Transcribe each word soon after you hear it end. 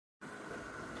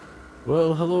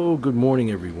Well, hello, good morning,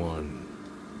 everyone.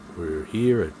 We're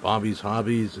here at Bobby's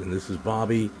Hobbies, and this is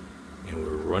Bobby, and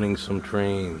we're running some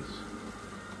trains.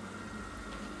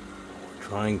 We're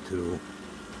trying to.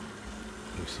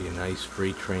 You see a nice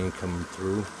freight train coming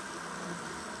through.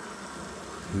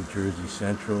 New Jersey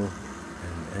Central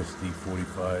and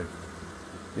SD45.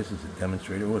 This is a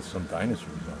demonstrator with some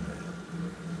dinosaurs on there.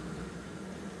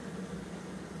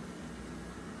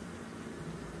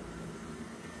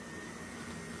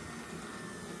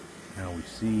 Now we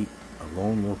see a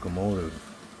lone locomotive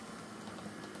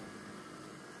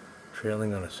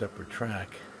trailing on a separate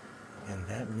track, and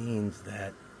that means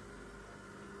that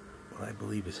what I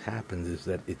believe has happened is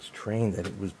that its train that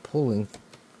it was pulling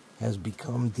has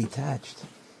become detached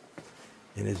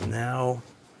and is now,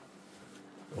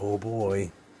 oh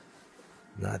boy,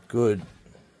 not good.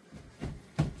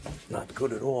 Not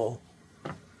good at all.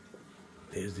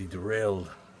 There's the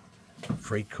derailed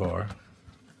freight car,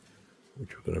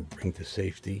 which we're going to bring to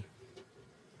safety.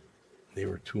 There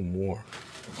were two more.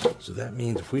 So that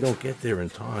means if we don't get there in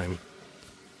time,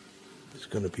 there's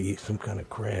going to be some kind of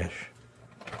crash.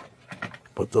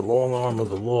 But the long arm of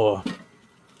the law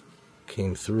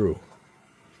came through.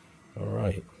 All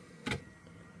right.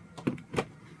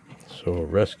 So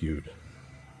rescued.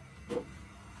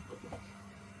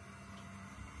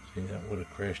 See, that would have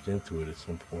crashed into it at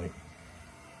some point.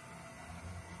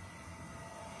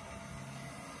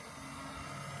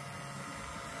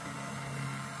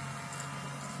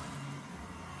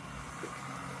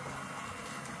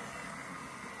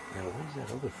 Now, where's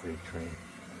that other freight train?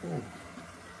 Oh.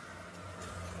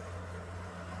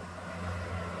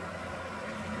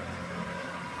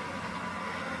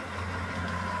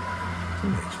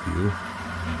 Nice view.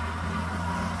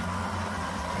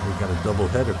 We got a double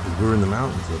header because we're in the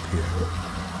mountains up here.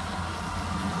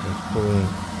 It's pulling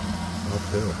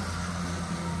uphill.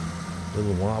 A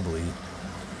little wobbly.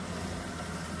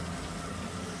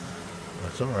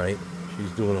 That's alright.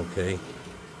 She's doing okay.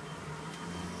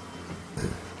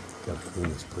 Gotta clean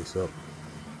this place up.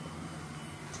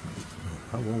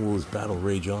 How long will this battle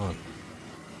rage on?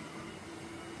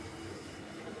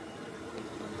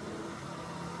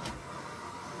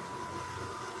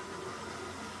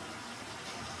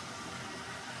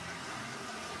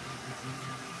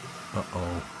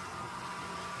 Uh-oh.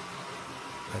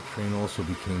 That train also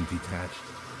became detached.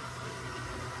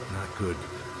 Not good.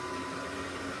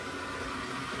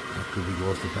 Not good. We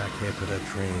lost the back half of that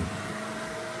train.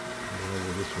 I don't know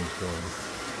where this one's going.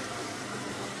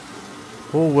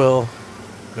 Oh well.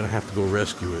 Gonna have to go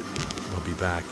rescue it. I'll be back.